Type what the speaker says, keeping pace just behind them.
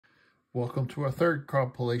Welcome to our third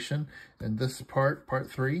compilation. In this part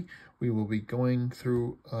 3, we will be going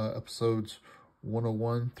through episodes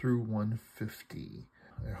 101 through 150.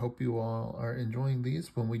 I hope you all are enjoying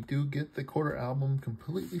these. When we do get the quarter album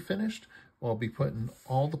completely finished, I'll be putting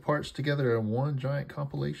all the parts together in one giant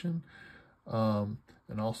compilation. And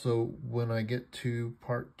also when I get to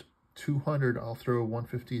part 200, I'll throw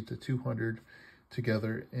 150 to 200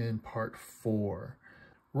 together in part 4.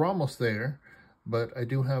 We're almost there, but I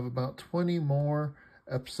do have about 20 more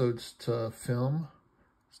episodes to film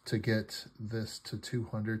to get this to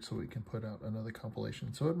 200 so we can put out another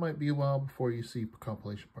compilation. So it might be a while before you see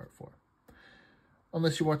compilation part 4.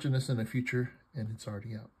 Unless you're watching this in the future and it's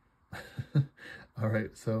already out. All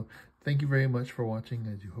right, so thank you very much for watching.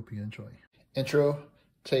 I do hope you enjoy. Intro,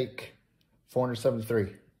 take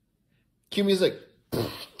 473. Cue music.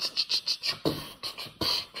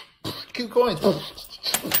 Cue coins.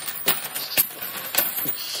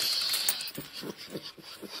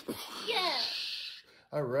 Yeah.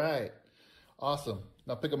 All right. Awesome.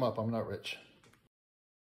 Now pick them up. I'm not rich.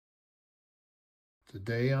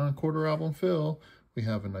 Today on Quarter Album Fill, we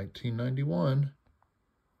have a 1991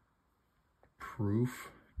 Proof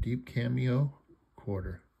Deep Cameo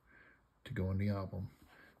quarter to go in the album.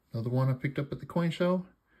 Another one I picked up at the coin show.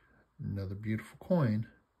 Another beautiful coin.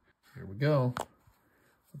 Here we go.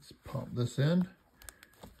 Let's pop this in.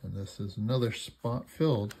 And this is another spot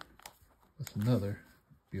filled with another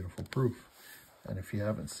beautiful proof. And if you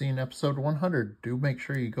haven't seen episode 100, do make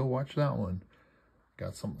sure you go watch that one.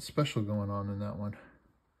 Got something special going on in that one.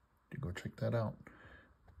 Do go check that out.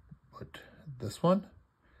 But this one,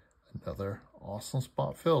 another awesome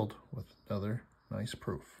spot filled with another nice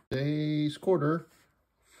proof. Today's quarter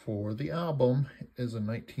for the album is a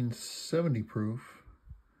 1970 proof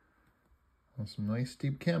with some nice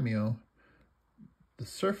deep cameo. The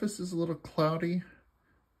surface is a little cloudy,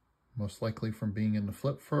 most likely from being in the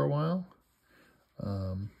flip for a while.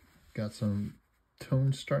 Got some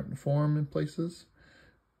tones starting to form in places.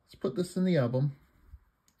 Let's put this in the album,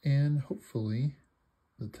 and hopefully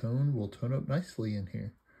the tone will tone up nicely in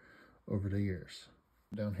here over the years.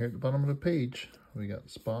 Down here at the bottom of the page, we got the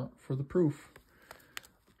spot for the proof.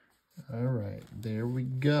 All right, there we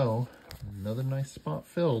go. Another nice spot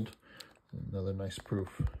filled. Another nice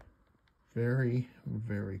proof. Very,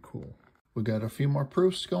 very cool. We got a few more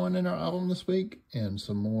proofs going in our album this week and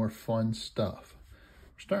some more fun stuff.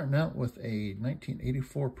 We're starting out with a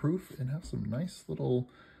 1984 proof and have some nice little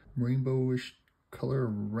rainbowish color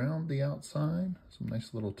around the outside. Some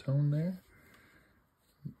nice little tone there.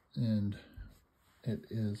 And it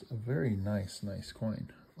is a very nice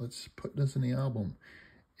coin. Let's put this in the album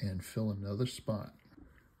and fill another spot.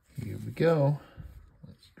 Here we go.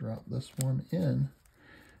 Let's drop this one in.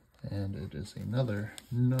 And it is another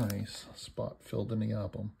nice spot filled in the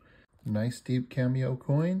album. Nice deep cameo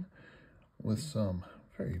coin with some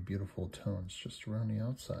very beautiful tones just around the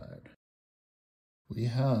outside. We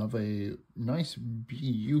have a nice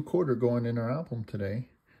BU quarter going in our album today.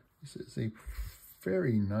 This is a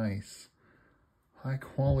very nice, high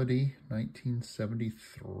quality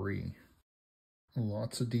 1973.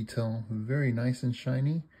 Lots of detail, very nice and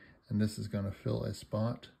shiny, and this is going to fill a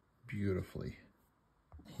spot beautifully.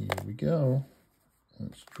 Here we go.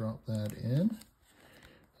 Let's drop that in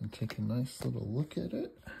and take a nice little look at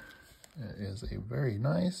it. It is a very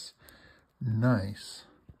nice BU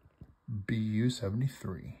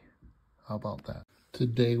 73. How about that?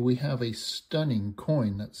 Today we have a stunning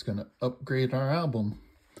coin that's going to upgrade our album.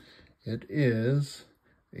 It is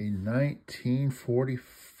a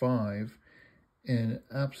 1945 and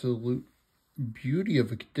absolute beauty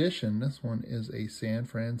of a condition. This one is a San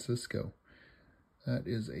Francisco. That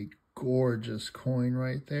is a gorgeous coin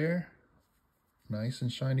right there. Nice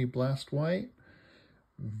and shiny blast white.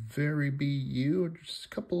 Very BU. Just a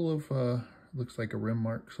couple of, looks like a rim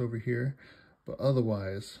marks over here. But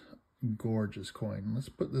otherwise, gorgeous coin. Let's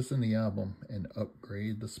put this in the album and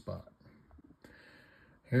upgrade the spot.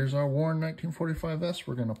 Here's our worn 1945S.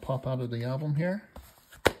 We're going to pop out of the album here.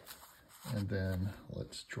 And then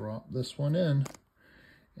let's drop this one in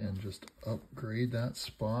and just upgrade that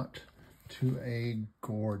spot to a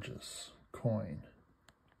gorgeous coin.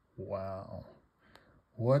 Wow.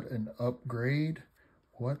 What an upgrade.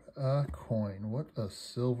 What a coin. What a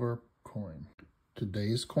silver coin.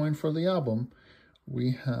 Today's coin for the album,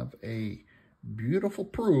 we have a beautiful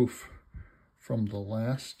proof from the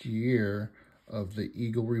last year of the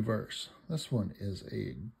Eagle Reverse. This one is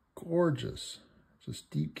a gorgeous,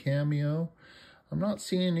 just deep cameo. I'm not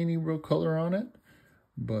seeing any real color on it,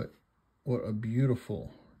 but what a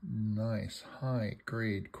beautiful, nice, high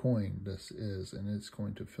grade coin this is. And it's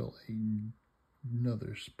going to fill a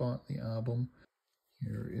Another spot in the album.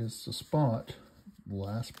 Here is the spot,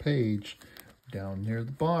 last page, down near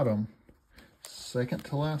the bottom. Second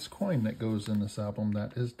to last coin that goes in this album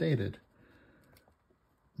that is dated.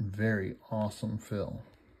 Very awesome fill.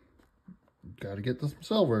 Got to get some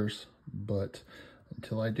silvers, but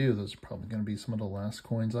until I do, those are probably going to be some of the last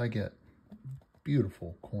coins I get.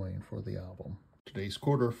 Beautiful coin for the album. Today's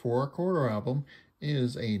quarter for our quarter album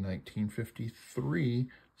is a 1953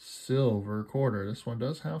 silver quarter. This one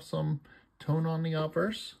does have some tone on the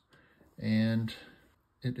obverse, and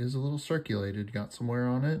it is a little circulated, got some wear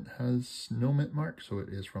on it, has no mint mark, so it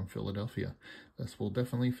is from Philadelphia. This will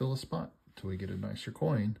definitely fill a spot until we get a nicer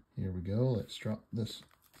coin. Here we go, let's drop this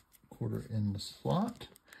quarter in the slot,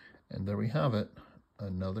 and there we have it.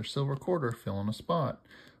 Another silver quarter filling a spot.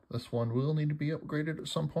 This one will need to be upgraded at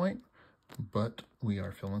some point, but we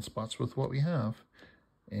are filling spots with what we have,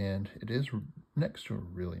 and it is next to a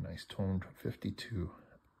really nice toned 52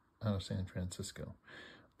 out of San Francisco.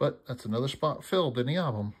 But that's another spot filled in the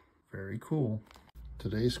album. Very cool.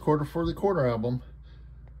 Today's quarter for the quarter album,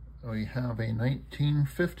 we have a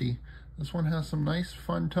 1950. This one has some nice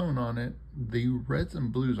fun tone on it. The reds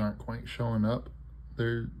and blues aren't quite showing up.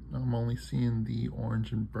 I'm only seeing the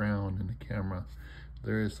orange and brown in the camera.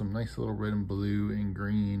 There is some nice little red and blue and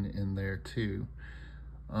green in there too.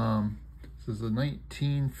 This is a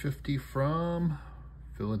 1950 from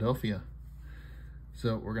Philadelphia.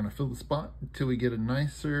 So we're gonna fill the spot until we get a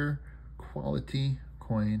nicer quality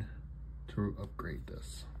coin to upgrade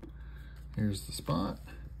this. Here's the spot.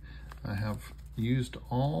 I have used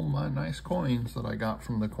all my nice coins that I got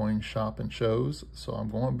from the coin shop and shows, so I'm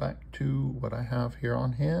going back to what I have here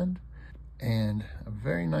on hand, and a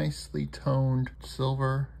very nicely toned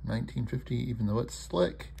silver 1950. Even though it's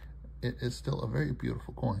slick, it is still a very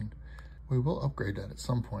beautiful coin. We will upgrade that at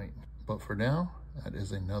some point, but for now, that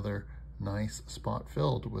is another nice spot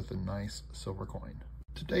filled with a nice silver coin.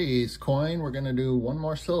 Today's coin, we're going to do one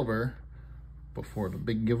more silver before the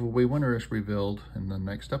big giveaway winner is revealed in the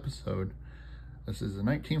next episode. This is a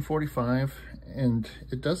 1945, and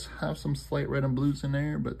it does have some slight red and blues in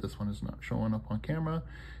there, but this one is not showing up on camera.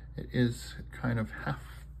 It is kind of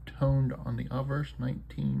half-toned on the obverse.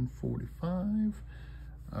 1945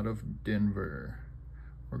 out of Denver.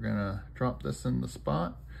 We're gonna drop this in the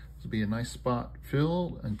spot. This will be a nice spot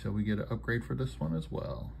filled until we get an upgrade for this one as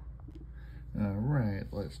well. All right,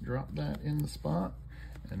 let's drop that in the spot,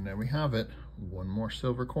 and there we have it. One more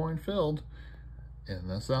silver coin filled in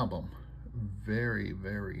this album. Very,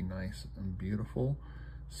 very nice and beautiful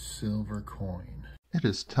silver coin. It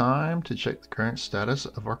is time to check the current status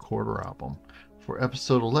of our quarter album. For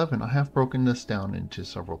episode 11, I have broken this down into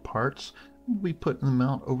several parts. We put them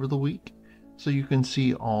out over the week, so you can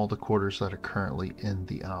see all the quarters that are currently in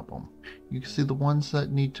the album. You can see the ones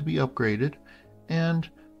that need to be upgraded, and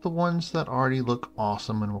the ones that already look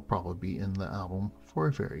awesome and will probably be in the album for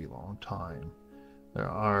a very long time. There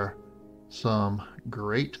are some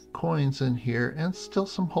great coins in here, and still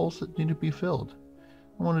some holes that need to be filled.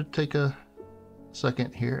 I want to take a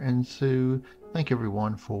second here and to thank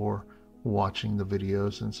everyone for watching the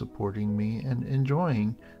videos and supporting me and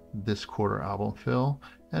enjoying this quarter album fill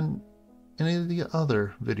and any of the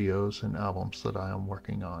other videos and albums that I am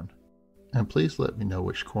working on. And please let me know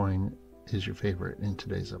which coin is your favorite in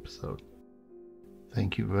today's episode.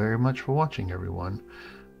 Thank you very much for watching, everyone.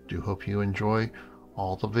 Do hope you enjoy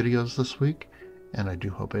all the videos this week, and I do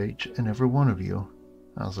hope each and every one of you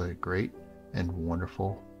has a great and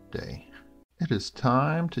wonderful day. It is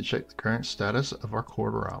time to check the current status of our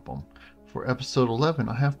quarter album. For episode 11,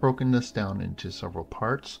 I have broken this down into several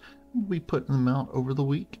parts. We put them out over the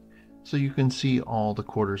week, so you can see all the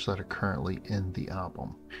quarters that are currently in the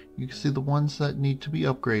album. You can see the ones that need to be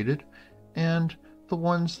upgraded, and the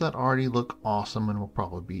ones that already look awesome and will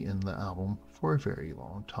probably be in the album for a very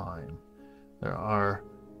long time. There are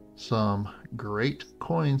some great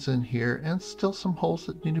coins in here, and still some holes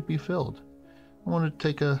that need to be filled. I want to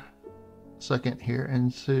take a second here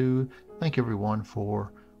and to thank everyone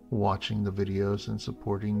for watching the videos and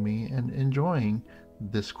supporting me and enjoying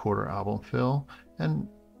this quarter album fill and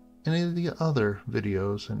any of the other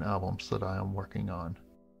videos and albums that I am working on.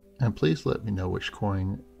 And please let me know which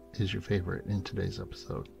coin is your favorite in today's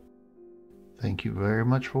episode. Thank you very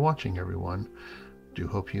much for watching, everyone. Do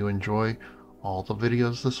hope you enjoy all the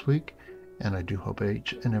videos this week, and I do hope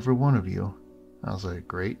each and every one of you has a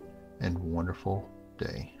great and wonderful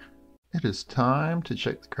day. It is time to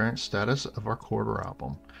check the current status of our quarter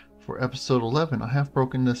album. For episode 11, I have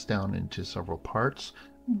broken this down into several parts.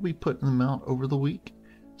 We put them out over the week,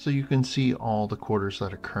 so you can see all the quarters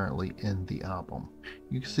that are currently in the album.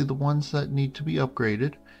 You can see the ones that need to be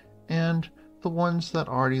upgraded, and the ones that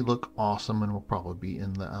already look awesome and will probably be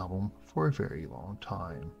in the album for a very long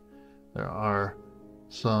time. There are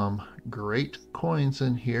some great coins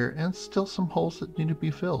in here and still some holes that need to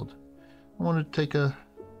be filled. I want to take a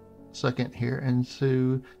second here and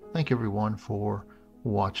to thank everyone for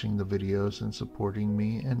watching the videos and supporting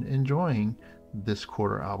me and enjoying this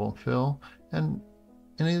quarter album fill and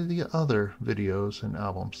any of the other videos and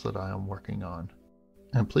albums that I am working on.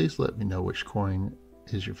 And please let me know which coin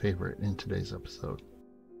is your favorite in today's episode.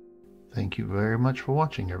 Thank you very much for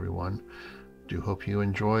watching, everyone. Do hope you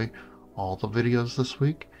enjoy all the videos this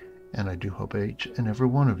week, and I do hope each and every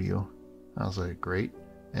one of you has a great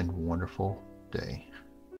and wonderful day.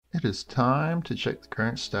 It is time to check the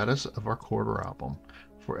current status of our quarter album.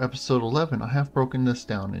 For episode 11, I have broken this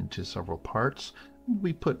down into several parts.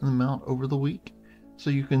 We put them out over the week, so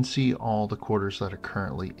you can see all the quarters that are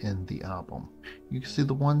currently in the album. You can see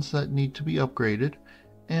the ones that need to be upgraded,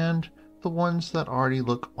 and the ones that already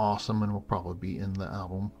look awesome and will probably be in the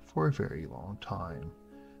album for a very long time.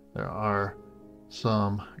 There are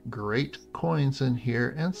some great coins in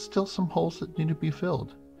here and still some holes that need to be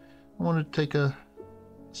filled. I want to take a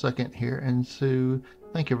second here and to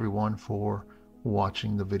thank everyone for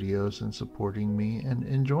watching the videos and supporting me and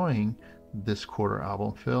enjoying this quarter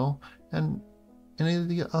album fill and any of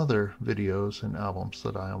the other videos and albums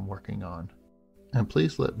that I am working on. And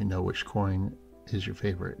please let me know which coin is your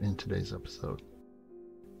favorite in today's episode.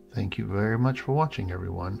 Thank you very much for watching,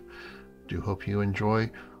 everyone. Do hope you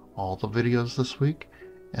enjoy all the videos this week,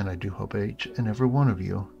 and I do hope each and every one of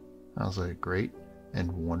you has a great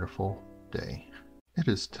and wonderful day. It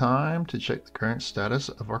is time to check the current status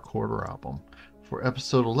of our quarter album. For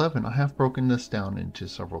episode 11, I have broken this down into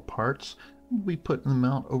several parts. We put them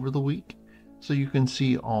out over the week, so you can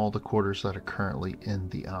see all the quarters that are currently in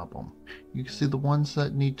the album. You can see the ones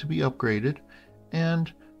that need to be upgraded,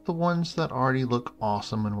 and the ones that already look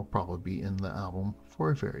awesome and will probably be in the album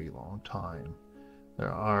for a very long time.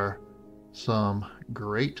 There are some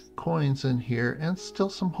great coins in here and still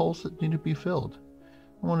some holes that need to be filled.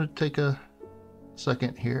 I want to take a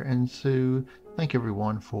second here and to thank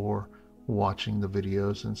everyone for watching the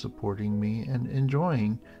videos and supporting me and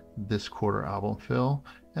enjoying this quarter album fill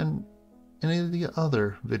and any of the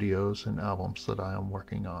other videos and albums that I am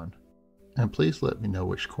working on. And please let me know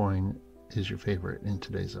which coin is your favorite in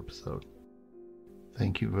today's episode.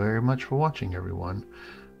 Thank you very much for watching, everyone.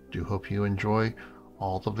 Do hope you enjoy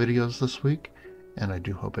all the videos this week, and I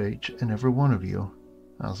do hope each and every one of you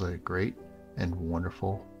has a great and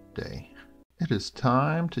wonderful day. It is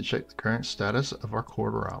time to check the current status of our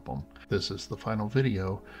quarter album. This is the final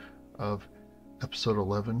video of episode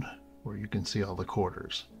 11, where you can see all the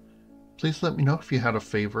quarters. Please let me know if you had a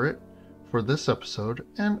favorite for this episode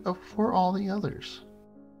and for all the others.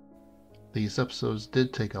 These episodes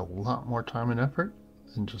did take a lot more time and effort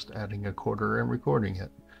than just adding a quarter and recording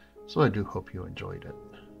it, so I do hope you enjoyed it.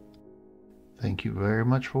 Thank you very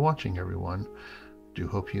much for watching, everyone. Do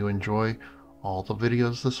hope you enjoy all the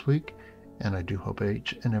videos this week, and I do hope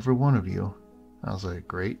each and every one of you has a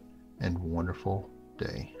great and wonderful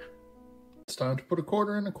day. It's time to put a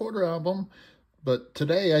quarter in a quarter album, but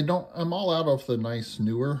today I'm all out of the nice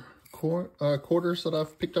newer quarters that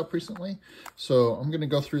I've picked up recently. So I'm going to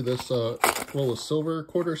go through this roll of silver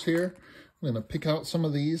quarters here. I'm going to pick out some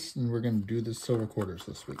of these, and we're going to do the silver quarters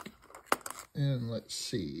this week. And let's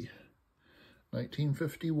see,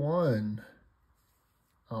 1951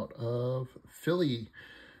 out of Philly.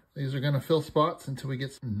 These are going to fill spots until we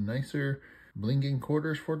get some nicer blinging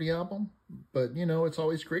quarters for the album. But, you know, it's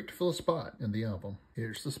always great to fill a spot in the album.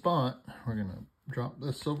 Here's the spot. We're going to drop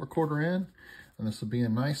this silver quarter in, and this will be a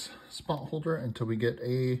nice spot holder until we get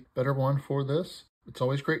a better one for this. It's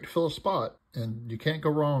always great to fill a spot, and you can't go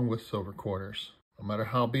wrong with silver quarters. No matter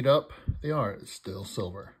how beat up they are, it's still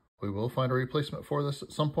silver. We will find a replacement for this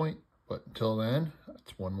at some point, but until then,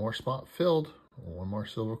 it's one more spot filled, one more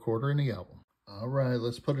silver quarter in the album. All right,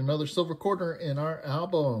 let's put another silver quarter in our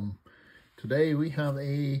album. Today we have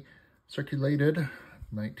a circulated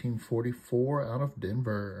 1944 out of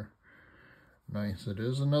Denver. Nice, it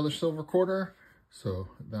is another silver quarter, so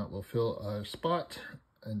that will fill a spot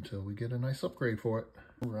until we get a nice upgrade for it.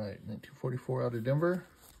 All right, 1944 out of Denver.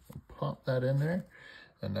 We'll pop that in there,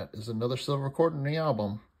 and that is another silver quarter in the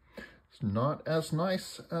album. It's not as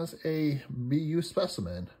nice as a BU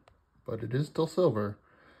specimen, but it is still silver.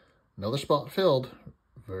 Another spot filled.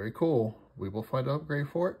 Very cool. We will find an upgrade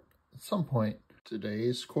for it at some point.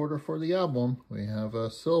 Today's quarter for the album, we have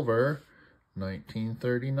a silver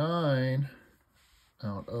 1939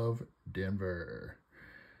 out of Denver.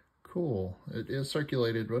 Cool. It is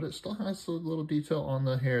circulated, but it still has a little detail on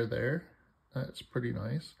the hair there. That's pretty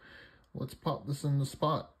nice. Let's pop this in the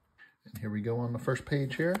spot. And here we go on the first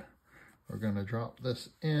page here. We're going to drop this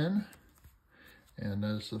in. And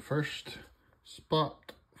there's the first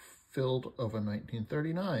spot filled of a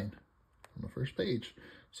 1939 on the first page.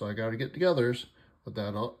 So I got to get togethers, but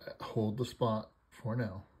that'll hold the spot for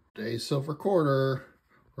now. Today's silver quarter,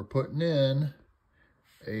 we're putting in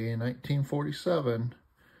a 1947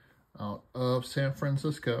 out of San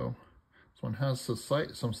Francisco. This one has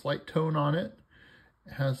some slight tone on it.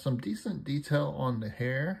 It has some decent detail on the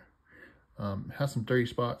hair. Has some dirty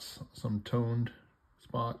spots, some toned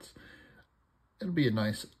spots. It'll be a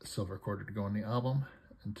nice silver quarter to go on the album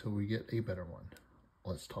until we get a better one.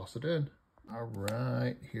 Let's toss it in. All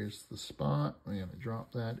right, here's the spot. We're going to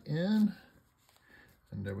drop that in.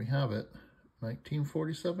 And there we have it.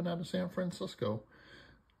 1947 out of San Francisco.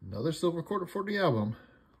 Another silver quarter for the album.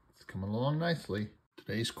 It's coming along nicely.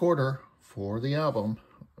 Today's quarter for the album,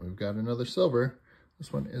 we've got another silver.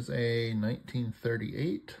 This one is a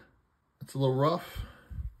 1938. It's a little rough.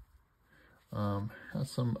 Has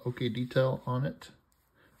some okay detail on it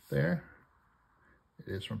there. It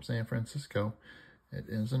is from San Francisco. It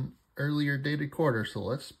is an earlier dated quarter, so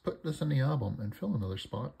let's put this in the album and fill another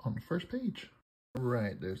spot on the first page. All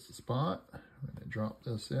right, there's the spot. I'm going to drop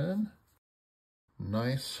this in.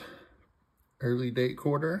 Nice early date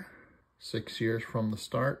quarter. 6 years from the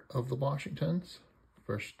start of the Washingtons.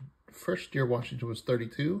 First year Washington was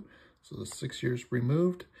 32, so the 6 years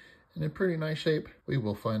removed. And in pretty nice shape. We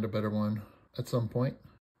will find a better one at some point.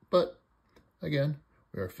 But again,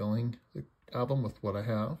 we are filling the album with what I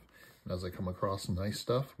have. And as I come across nice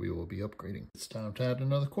stuff, we will be upgrading. It's time to add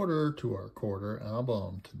another quarter to our quarter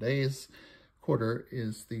album. Today's quarter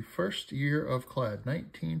is the first year of clad,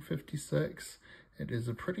 1956. It is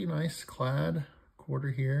a pretty nice clad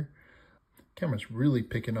quarter here. Camera's really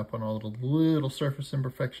picking up on all the little surface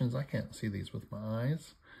imperfections. I can't see these with my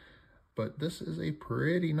eyes. But this is a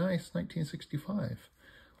pretty nice 1965.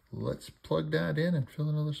 Let's plug that in and fill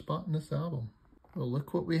another spot in this album. Well,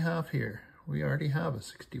 look what we have here. We already have a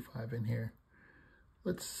 65 in here.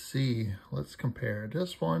 Let's see. Let's compare.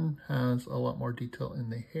 This one has a lot more detail in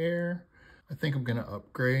the hair. I think I'm going to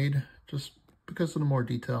upgrade just because of the more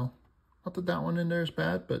detail. Not that that one in there is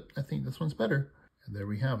bad, but I think this one's better. And there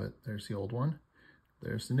we have it. There's the old one.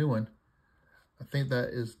 There's the new one. I think that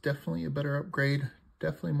is definitely a better upgrade.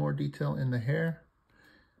 Definitely more detail in the hair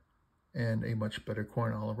and a much better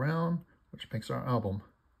coin all around, which makes our album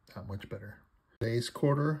that much better. Today's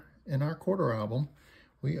quarter in our quarter album,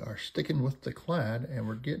 we are sticking with the clad and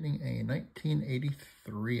we're getting a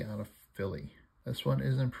 1983 out of Philly. This one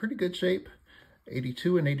is in pretty good shape.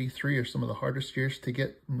 82 and 83 are some of the hardest years to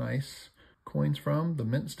get nice coins from. The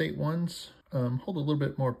mint state ones hold a little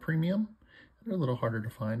bit more premium. They're a little harder to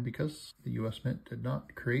find because the U.S. Mint did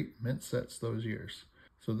not create mint sets those years.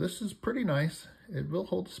 So this is pretty nice. It will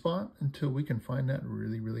hold the spot until we can find that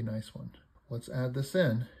really, really nice one. Let's add this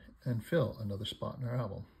in and fill another spot in our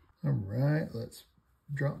album. All right, let's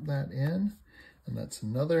drop that in. And that's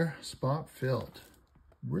another spot filled.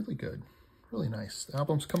 Really good, really nice. The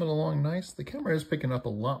album's coming along nice. The camera is picking up a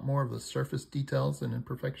lot more of the surface details and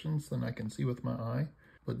imperfections than I can see with my eye.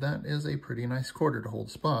 But that is a pretty nice quarter to hold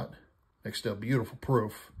the spot. Next up, beautiful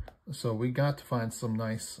proof. So we got to find some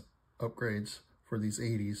nice upgrades for these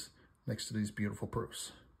 80s next to these beautiful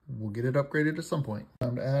proofs. We'll get it upgraded at some point.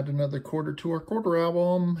 Time to add another quarter to our quarter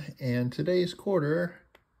album, and today's quarter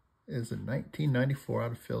is a 1994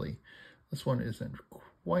 out of Philly. This one is in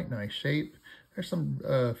quite nice shape. There's some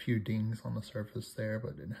few dings on the surface there,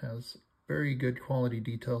 but it has very good quality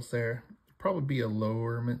details there. Probably be a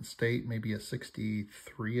lower mint state, maybe a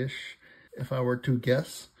 63-ish if I were to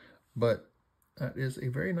guess, but that is a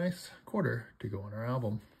very nice quarter to go on our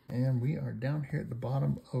album. And we are down here at the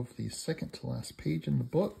bottom of the second to last page in the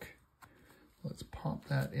book. Let's pop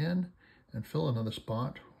that in and fill another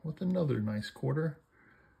spot with another nice quarter.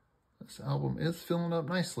 This album is filling up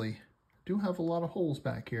nicely. Do have a lot of holes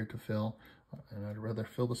back here to fill, and I'd rather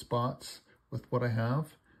fill the spots with what I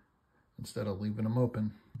have instead of leaving them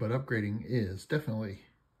open. But upgrading is definitely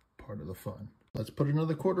part of the fun. Let's put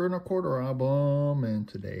another quarter in our quarter album, and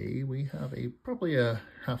today we have probably a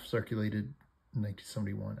half circulated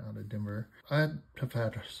 1971 out of Denver. I have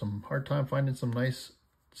had some hard time finding some nice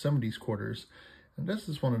 70s quarters, and this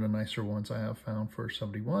is one of the nicer ones I have found for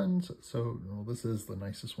 71s. So well, this is the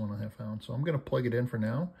nicest one I have found, so I'm going to plug it in for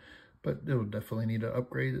now, but it'll definitely need to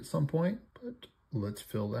upgrade at some point. But let's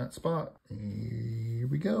fill that spot. Here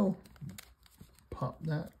we go. Pop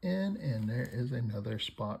that in, and there is another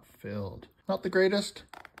spot filled. Not the greatest,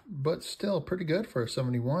 but still pretty good for a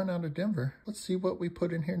 71 out of Denver. Let's see what we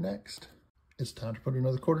put in here next. It's time to put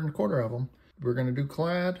another quarter in the quarter album. we're going to do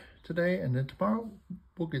Clad today, and then tomorrow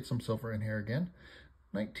we'll get some silver in here again.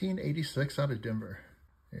 1986 out of Denver.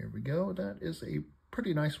 There we go. That is a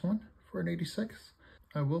pretty nice one for an 86.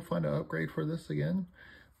 I will find an upgrade for this again,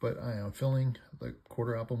 but I am filling the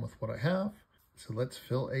quarter album with what I have. So let's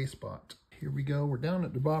fill a spot. Here we go. We're down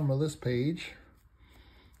at the bottom of this page.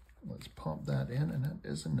 Let's pop that in, and that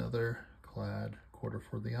is another Clad quarter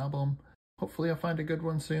for the album. Hopefully I'll find a good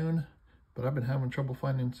one soon, but I've been having trouble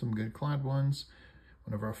finding some good Clad ones.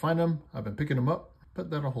 Whenever I find them, I've been picking them up, but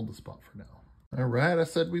that'll hold the spot for now. All right, I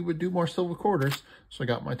said we would do more silver quarters, so I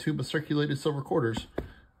got my tube of circulated silver quarters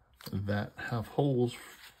that have holes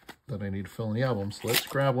that I need to fill in the album. So let's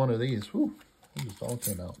grab one of these. Whew, these all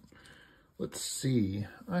came out. Let's see.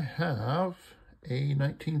 I have a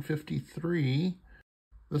 1953.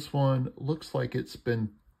 This one looks like it's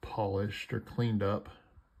been polished or cleaned up.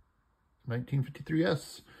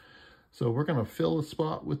 1953S. So we're going to fill the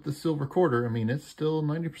spot with the silver quarter. I mean, it's still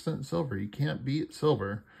 90% silver. You can't beat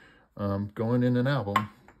silver going in an album.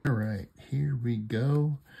 All right, here we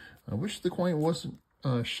go. I wish the coin wasn't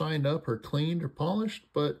shined up or cleaned or polished,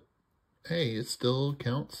 but hey, it still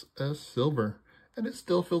counts as silver. And it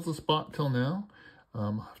still fills the spot till now.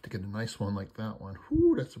 I'll have to get a nice one like that one.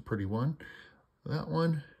 Whoo, that's a pretty one. That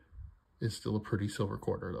one is still a pretty silver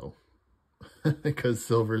quarter though. Because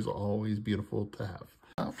silver is always beautiful to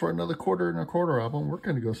have. For another quarter and a quarter album, we're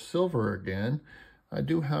going to go silver again. I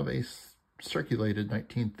do have a circulated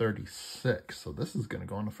 1936, so this is going to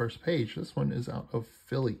go on the first page. This one is out of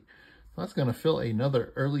Philly. So that's going to fill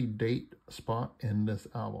another early date spot in this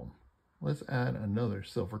album. Let's add another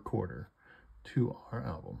silver quarter to our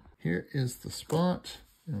album. Here is the spot,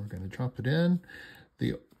 and we're going to drop it in.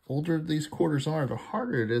 The older these quarters are, the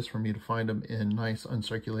harder it is for me to find them in nice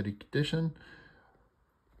uncirculated condition,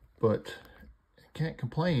 but can't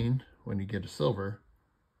complain when you get a silver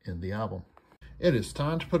in the album. It is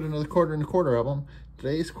time to put another quarter in the quarter album.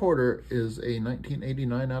 Today's quarter is a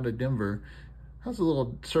 1989 out of Denver. Has a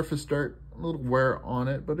little surface dirt, a little wear on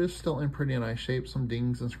it, but it's still in pretty nice shape. Some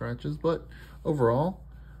dings and scratches, but overall,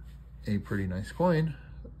 a pretty nice coin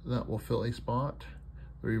that will fill a spot.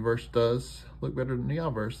 The reverse does look better than the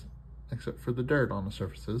obverse, except for the dirt on the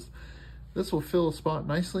surfaces. This will fill a spot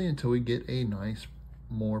nicely until we get a nice,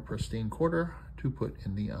 more pristine quarter to put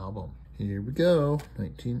in the album. Here we go,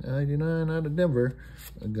 1999 out of Denver.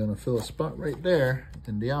 I'm gonna fill a spot right there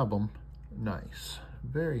in the album. Nice,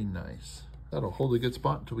 very nice. That'll hold a good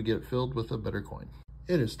spot until we get it filled with a better coin.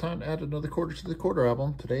 It is time to add another quarter to the quarter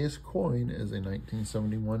album. Today's coin is a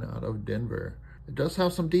 1971 out of Denver. It does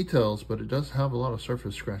have some details, but it does have a lot of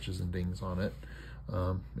surface scratches and dings on it.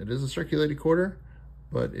 It is a circulated quarter,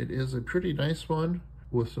 but it is a pretty nice one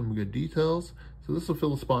with some good details. So this will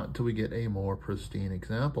fill the spot until we get a more pristine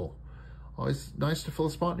example. Always nice to fill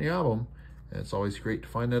a spot in the album, and it's always great to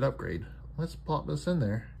find that upgrade. Let's plop this in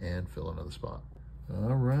there and fill another spot.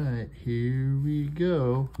 All right, here we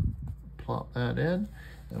go. Plop that in,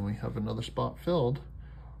 and we have another spot filled.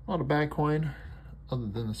 Not a bad coin, other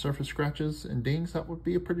than the surface scratches and dings. That would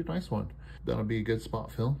be a pretty nice one. That'll be a good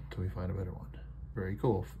spot fill until we find a better one. Very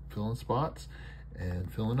cool, filling spots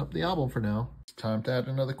and filling up the album for now. It's time to add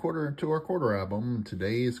another quarter to our quarter album.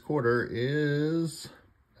 Today's quarter is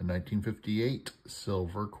a 1958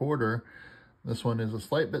 silver quarter. This one is a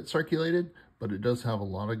slight bit circulated, but it does have a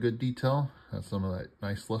lot of good detail. Has some of that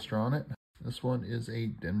nice luster on it. This one is a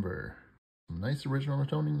Denver. Some nice original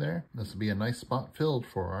toning there. This will be a nice spot filled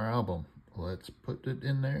for our album. Let's put it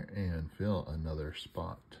in there and fill another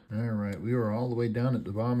spot. All right, we are all the way down at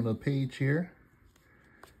the bottom of the page here.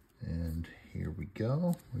 And here we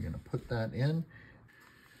go. We're gonna put that in.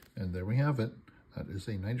 And there we have it. That is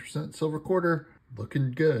a 90% silver quarter.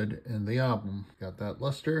 Looking good in the album. Got that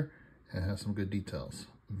luster and has some good details.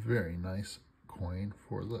 Very nice coin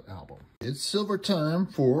for the album. It's silver time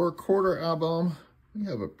for quarter album. We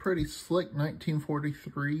have a pretty slick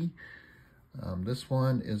 1943. This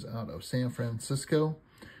one is out of San Francisco.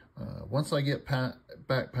 Once I get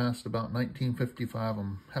back past about 1955,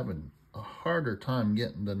 I'm having a harder time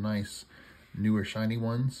getting the nice, newer, shiny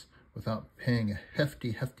ones without paying a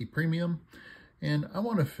hefty premium. And I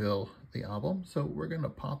want to fill the album, so we're going to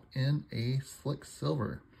pop in a slick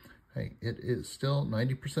silver. Hey, it is still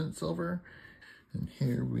 90% silver. And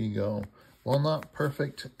here we go. While not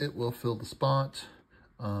perfect, it will fill the spot.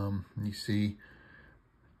 You see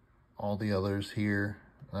all the others here.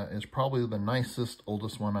 Is probably the nicest,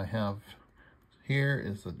 oldest one I have. Here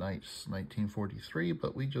is the nice 1943,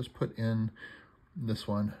 but we just put in this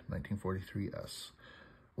one, 1943S.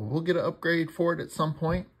 We'll get an upgrade for it at some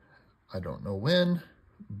point. I don't know when,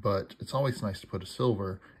 but it's always nice to put a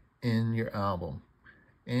silver in your album.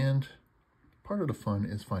 And part of the fun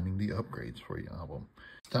is finding the upgrades for your album.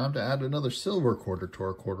 It's time to add another silver quarter to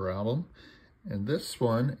our quarter album. And this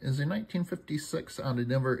one is a 1956 out of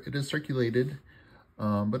Denver. It is circulated,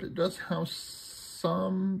 but it does have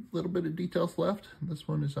some little bit of details left. This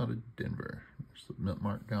one is out of Denver. There's the mint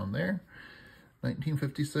mark down there.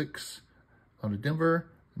 1956 out of Denver.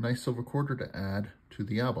 A nice silver quarter to add to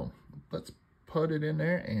the album. Let's put it in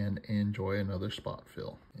there and enjoy another spot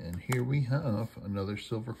fill. And here we have another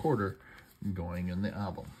silver quarter going in the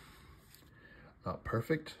album. Not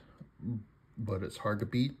perfect, but it's hard to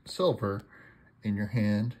beat silver in your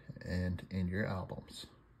hand and in your albums.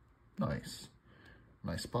 Nice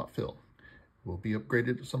spot fill. Will be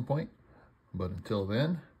upgraded at some point, but until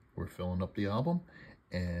then, we're filling up the album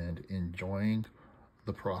and enjoying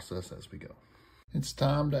the process as we go. It's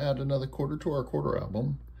time to add another quarter to our quarter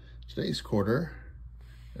album. Today's quarter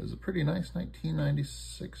is a pretty nice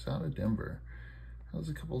 1996 out of Denver. Has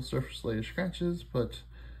a couple of surface layer scratches, but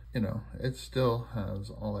you know, it still has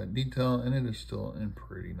all that detail and it is still in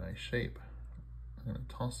pretty nice shape. I'm gonna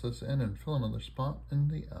toss this in and fill another spot in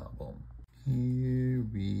the album. Here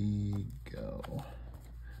we go.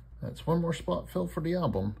 That's one more spot fill for the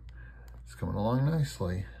album. It's coming along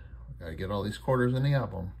nicely. We gotta get all these quarters in the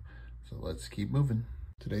album. So let's keep moving.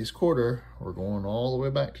 Today's quarter, we're going all the way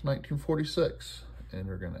back to 1946 and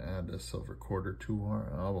we're gonna add this silver quarter to our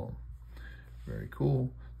album. Very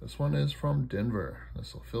cool. This one is from Denver.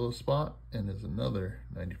 This will fill a spot and is another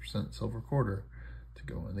 90% silver quarter to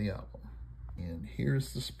go in the album. And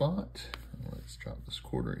here's the spot. Let's drop this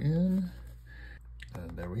quarter in.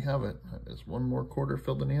 And there we have it. That is one more quarter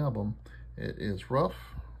filled in the album. It is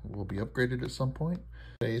rough. Will be upgraded at some point.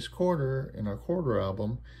 Today's quarter in our quarter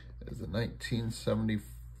album is a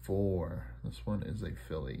 1974. This one is a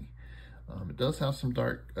Philly. It does have some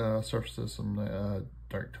dark surfaces, some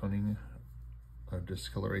dark toning or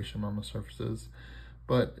discoloration on the surfaces,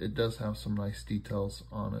 but it does have some nice details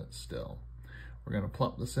on it still. We're gonna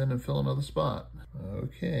plop this in and fill another spot.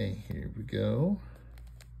 Okay, here we go.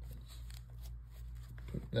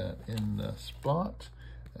 Put that in the spot,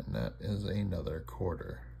 and that is another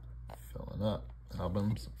quarter. Filling up.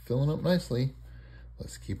 Album's filling up nicely.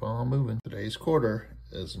 Let's keep on moving. Today's quarter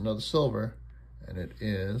is another silver, and it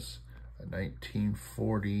is a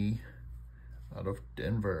 1940 out of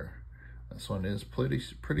Denver. This one is pretty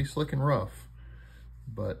slick and rough,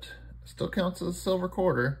 but still counts as a silver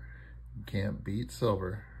quarter. You can't beat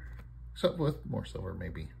silver, except with more silver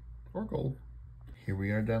maybe, or gold. Here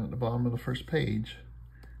we are down at the bottom of the first page.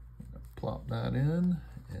 Plop that in,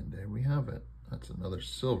 and there we have it. That's another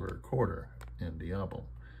silver quarter in the album.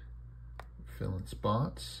 Filling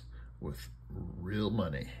spots with real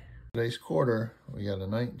money. Today's quarter, we got a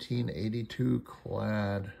 1982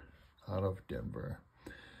 clad out of Denver.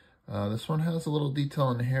 This one has a little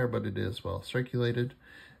detail in the hair, but it is well circulated.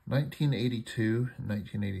 1982 and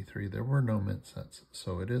 1983, there were no mint sets,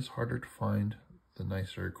 so it is harder to find the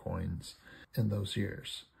nicer coins in those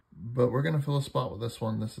years. But we're gonna fill a spot with this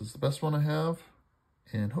one. This is the best one I have,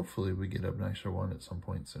 and hopefully we get a nicer one at some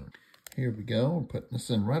point soon. Here we go. We're putting this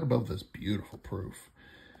in right above this beautiful proof.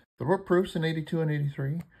 There were proofs in 82 and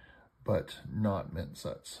 83, but not mint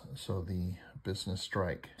sets. So the business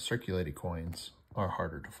strike circulated coins are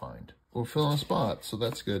harder to find. We'll fill in a spot, so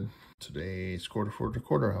that's good. Today's quarter for the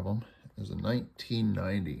quarter album is a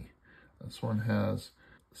 1990. This one has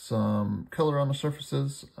some color on the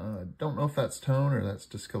surfaces. Don't know if that's tone or that's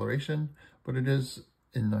discoloration, but it is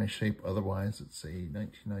in nice shape. Otherwise, it's a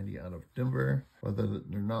 1990 out of Denver. Whether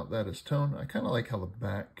or not that is tone, I kind of like how the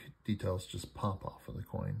back details just pop off of the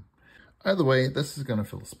coin. Either way, this is going to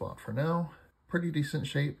fill the spot for now. Pretty decent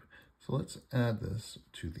shape. So let's add this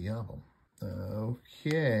to the album.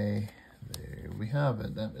 Okay, there we have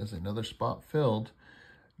it. That is another spot filled.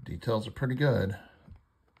 Details are pretty good.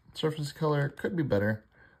 Surface color could be better,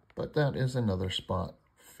 but that is another spot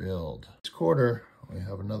filled. This quarter, we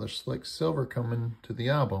have another slick silver coming to the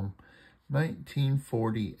album.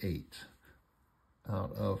 1948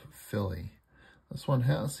 out of Philly. This one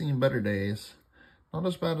has seen better days. Not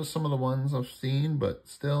as bad as some of the ones I've seen, but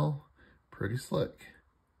still pretty slick.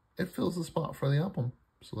 It fills the spot for the album,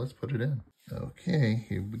 so let's put it in. Okay,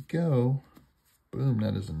 here we go. Boom,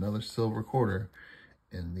 that is another silver quarter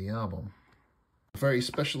in the album. A very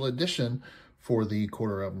special edition for the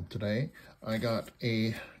quarter album today. I got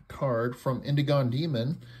a card from Indigon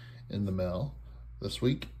Demon in the mail this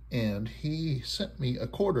week, and he sent me a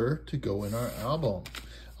quarter to go in our album.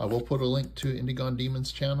 I will put a link to Indigon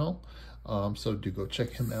Demon's channel, so do go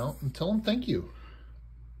check him out and tell him thank you.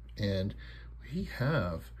 And we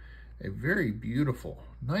have a very beautiful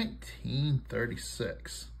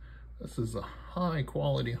 1936. This is a high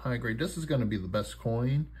quality, high grade. This is going to be the best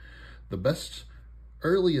coin, the best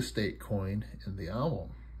earliest date coin in the album.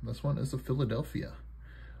 This one is a Philadelphia.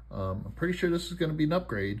 I'm pretty sure this is going to be an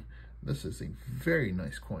upgrade. This is a very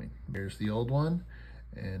nice coin. Here's the old one,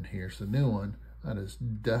 and here's the new one. That is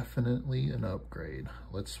definitely an upgrade.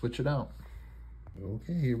 Let's switch it out.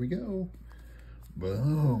 Okay, here we go.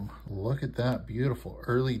 Boom. Look at that beautiful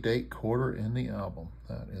early date quarter in the album.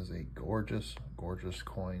 That is a gorgeous, gorgeous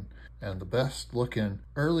coin. And the best looking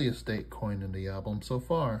earliest date coin in the album so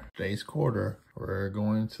far. Today's quarter, we're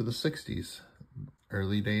going to the 60s.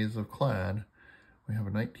 Early days of clad. We have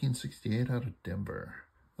a 1968 out of Denver.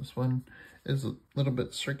 This one is a little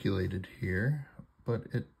bit circulated here, but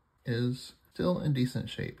it is still in decent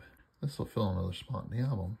shape. This will fill another spot in the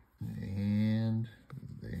album. And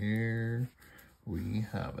there we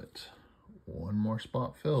have it. One more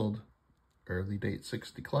spot filled. Early date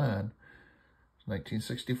 60 clad.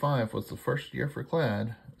 1965 was the first year for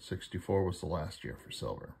clad. 64 was the last year for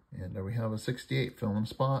silver. And there we have a 68 filling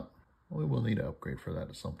spot. We will need to upgrade for that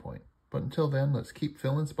at some point. But until then, let's keep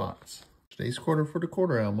filling spots. Today's quarter for the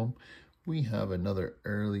quarter album, we have another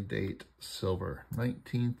early date silver,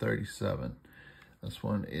 1937. This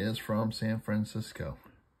one is from San Francisco.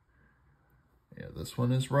 Yeah, this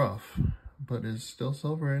one is rough, but is still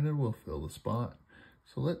silver and it will fill the spot.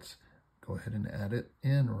 So let's go ahead and add it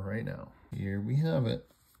in right now. Here we have it.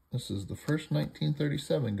 This is the first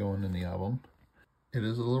 1937 going in the album. It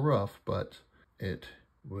is a little rough, but it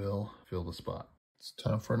will fill the spot. It's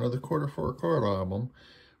time for another quarter for a quarter album.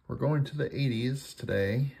 We're going to the 80s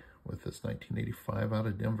today with this 1985 out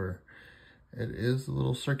of Denver. It is a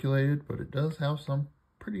little circulated, but it does have some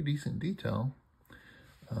pretty decent detail.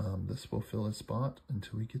 This will fill a spot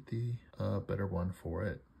until we get the better one for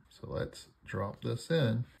it. So let's drop this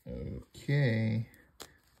in. Okay,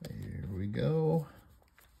 here we go.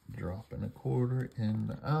 Dropping a quarter in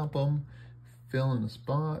the album, filling the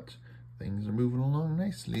spot. Things are moving along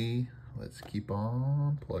nicely. Let's keep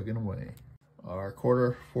on plugging away. Our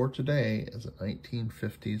quarter for today is a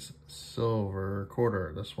 1950s silver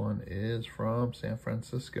quarter. This one is from San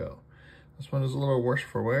Francisco. This one is a little worse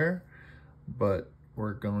for wear, but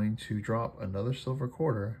we're going to drop another silver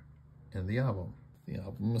quarter in the album. The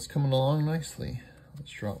album is coming along nicely.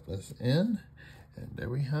 Let's drop this in, and there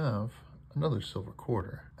we have another silver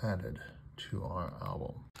quarter added to our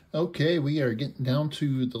album. Okay, we are getting down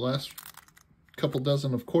to the last couple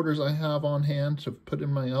dozen of quarters I have on hand to put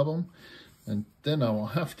in my album, and then I will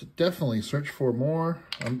have to definitely search for more.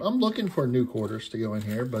 I'm looking for new quarters to go in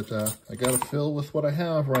here, but I gotta fill with what I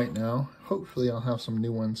have right now. Hopefully I'll have some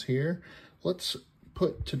new ones here. Let's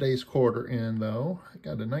put today's quarter in though. I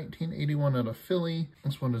got a 1981 out of Philly.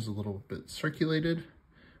 This one is a little bit circulated,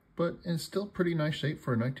 but in still pretty nice shape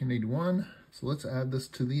for a 1981. So let's add this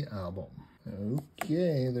to the album.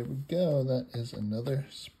 Okay, there we go. That is another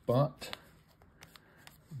spot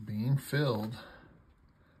being filled.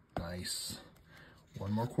 Nice.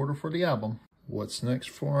 One more quarter for the album. What's next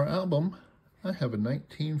for our album? I have a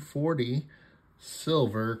 1940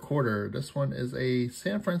 silver quarter. This one is a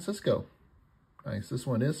San Francisco. Nice. This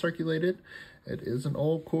one is circulated. It is an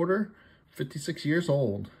old quarter, 56 years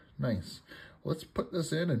old. Nice. Let's put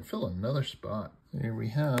this in and fill another spot. Here we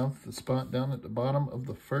have the spot down at the bottom of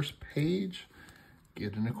the first page.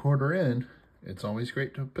 Getting a quarter in. It's always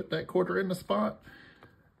great to put that quarter in the spot.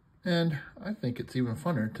 And I think it's even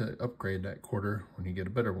funner to upgrade that quarter when you get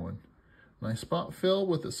a better one. Nice spot fill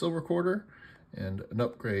with a silver quarter, and an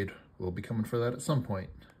upgrade will be coming for that at some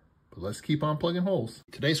point. But let's keep on plugging holes.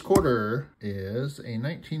 Today's quarter is a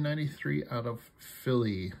 1993 out of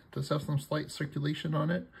Philly. It does have some slight circulation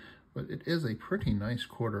on it, but it is a pretty nice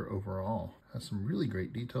quarter overall. Has some really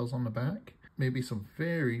great details on the back. Maybe some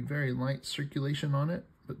very, very light circulation on it,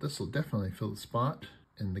 but this will definitely fill the spot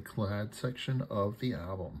in the clad section of the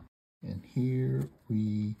album. And here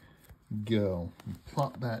we go.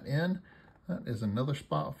 Plop that in. That is another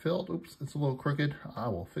spot filled. Oops, it's a little crooked. I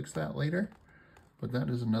will fix that later. But that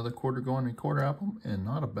is another quarter going in quarter album, and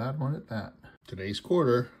not a bad one at that. Today's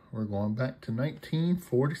quarter, we're going back to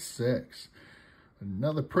 1946.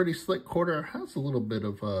 Another pretty slick quarter. Has a little bit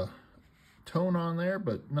of tone on there,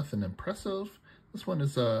 but nothing impressive. This one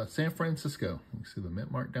is San Francisco. You can see the mint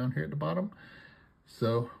mark down here at the bottom.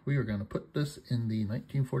 So we are going to put this in the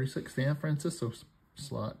 1946 San Francisco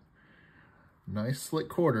slot. Nice slick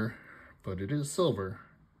quarter, but it is silver,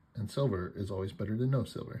 and silver is always better than no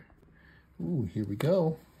silver. Ooh, here we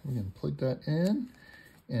go. We're going to plug that in,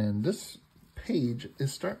 and this page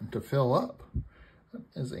is starting to fill up. That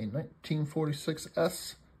is a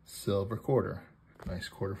 1946S silver quarter. Nice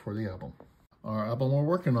quarter for the album. Our album we're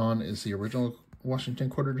working on is the original Washington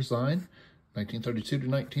quarter design, 1932 to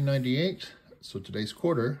 1998. So today's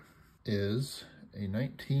quarter is a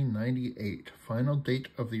 1998 final date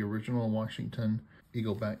of the original Washington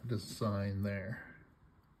Eagleback design there.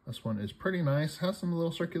 This one is pretty nice, has some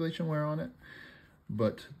little circulation wear on it,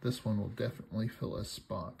 but this one will definitely fill a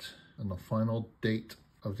spot in the final date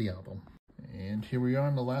of the album. And here we are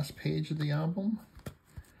on the last page of the album.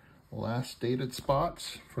 Last dated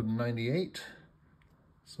spots for the 98.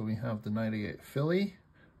 So we have the 98 Philly,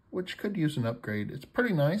 which could use an upgrade. It's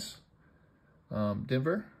pretty nice.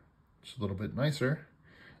 Denver, it's a little bit nicer.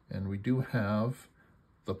 And we do have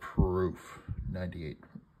the Proof 98.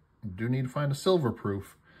 We do need to find a silver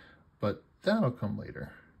Proof, but that'll come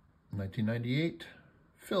later. 1998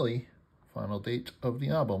 Philly, final date of the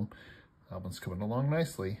album. Album's coming along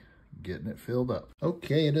nicely, getting it filled up.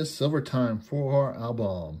 Okay, it is silver time for our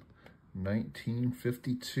album.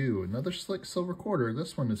 1952, another slick silver quarter.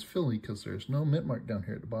 This one is Philly because there's no mint mark down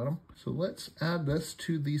here at the bottom. So let's add this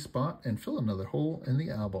to the spot and fill another hole in the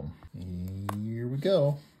album. Here we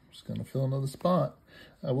go. Just gonna fill another spot.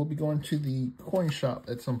 I will be going to the coin shop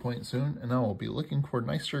at some point soon, and I will be looking for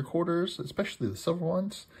nicer quarters, especially the silver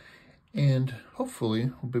ones. And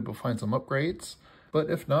hopefully we'll be able to find some upgrades. But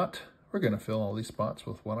if not, we're going to fill all these spots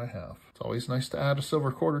with what I have. It's always nice to add a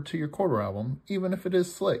silver quarter to your quarter album. Even if it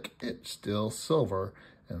is slick, it's still silver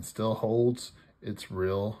and still holds its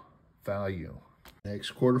real value.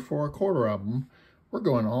 Next quarter for our quarter album, we're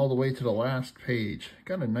going all the way to the last page.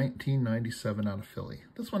 Got a 1997 out of Philly.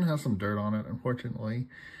 This one has some dirt on it, unfortunately.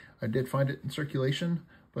 I did find it in circulation,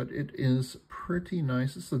 but it is pretty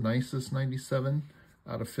nice. It's the nicest 97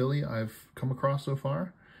 out of Philly I've come across so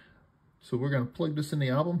far. So we're going to plug this in the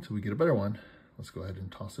album till we get a better one. Let's go ahead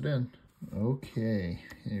and toss it in. Okay,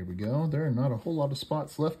 here we go. There are not a whole lot of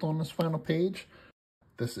spots left on this final page.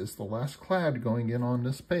 This is the last clad going in on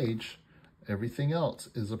this page. Everything else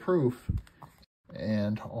is a proof.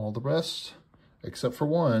 And all the rest, except for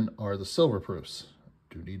one, are the silver proofs.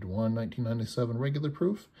 Do need one 1997 regular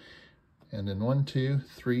proof. And then 1, 2,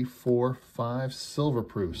 3, 4, 5 silver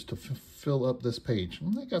proofs to fill up this page.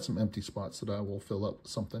 And I got some empty spots that I will fill up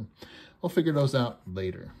with something. I'll figure those out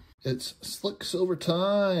later. It's slick silver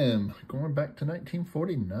time. Going back to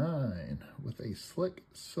 1949 with a slick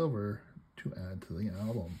silver to add to the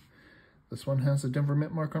album. This one has a Denver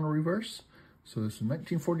mint mark on the reverse. So this is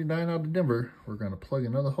 1949 out of Denver. We're going to plug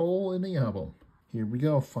another hole in the album. Here we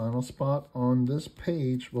go, final spot on this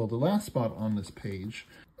page. Well, the last spot on this page,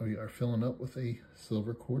 we are filling up with a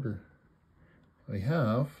silver quarter. We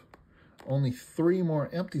have only 3 more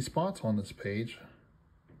empty spots on this page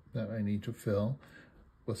that I need to fill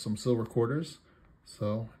with some silver quarters.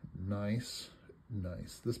 So nice,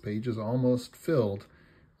 nice. This page is almost filled,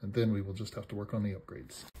 and then we will just have to work on the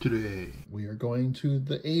upgrades. Today, we are going to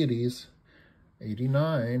the 80s,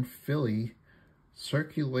 89 Philly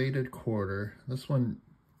circulated quarter. This one,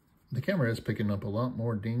 the camera is picking up a lot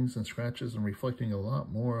more dings and scratches and reflecting a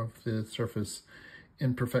lot more of the surface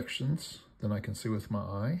imperfections than I can see with my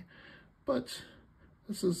eye. But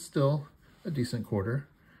this is still a decent quarter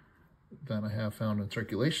that I have found in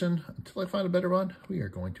circulation. Until I find a better one, we are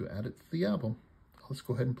going to add it to the album. Let's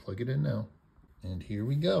go ahead and plug it in now. And here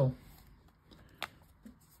we go.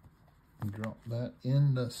 Drop that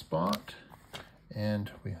in the spot.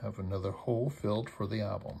 And we have another hole filled for the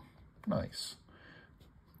album. Nice.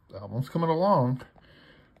 The album's coming along.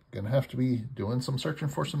 Gonna have to be doing some searching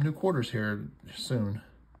for some new quarters here soon.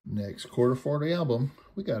 Next quarter for the album,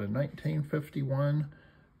 we got a 1951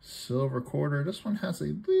 silver quarter. This one has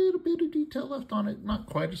a little bit of detail left on it. Not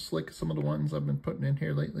quite as slick as some of the ones I've been putting in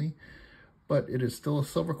here lately. But it is still a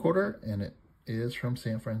silver quarter, and it is from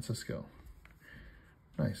San Francisco.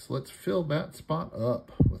 Nice. Let's fill that spot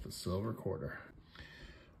up with a silver quarter.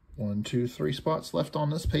 1, 2, 3 spots left on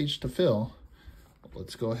this page to fill.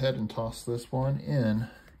 Let's go ahead and toss this one in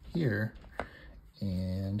here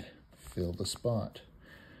and fill the spot.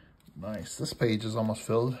 Nice. This page is almost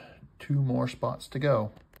filled. 2 more spots to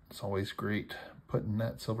go. It's always great putting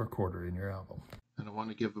that silver quarter in your album. And I want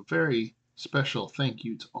to give a very special thank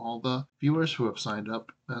you to all the viewers who have signed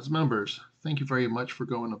up as members. Thank you very much for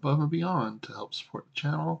going above and beyond to help support the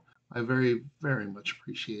channel. I very, very much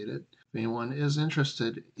appreciate it. If anyone is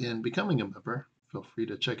interested in becoming a member, feel free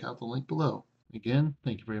to check out the link below. Again,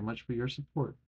 thank you very much for your support.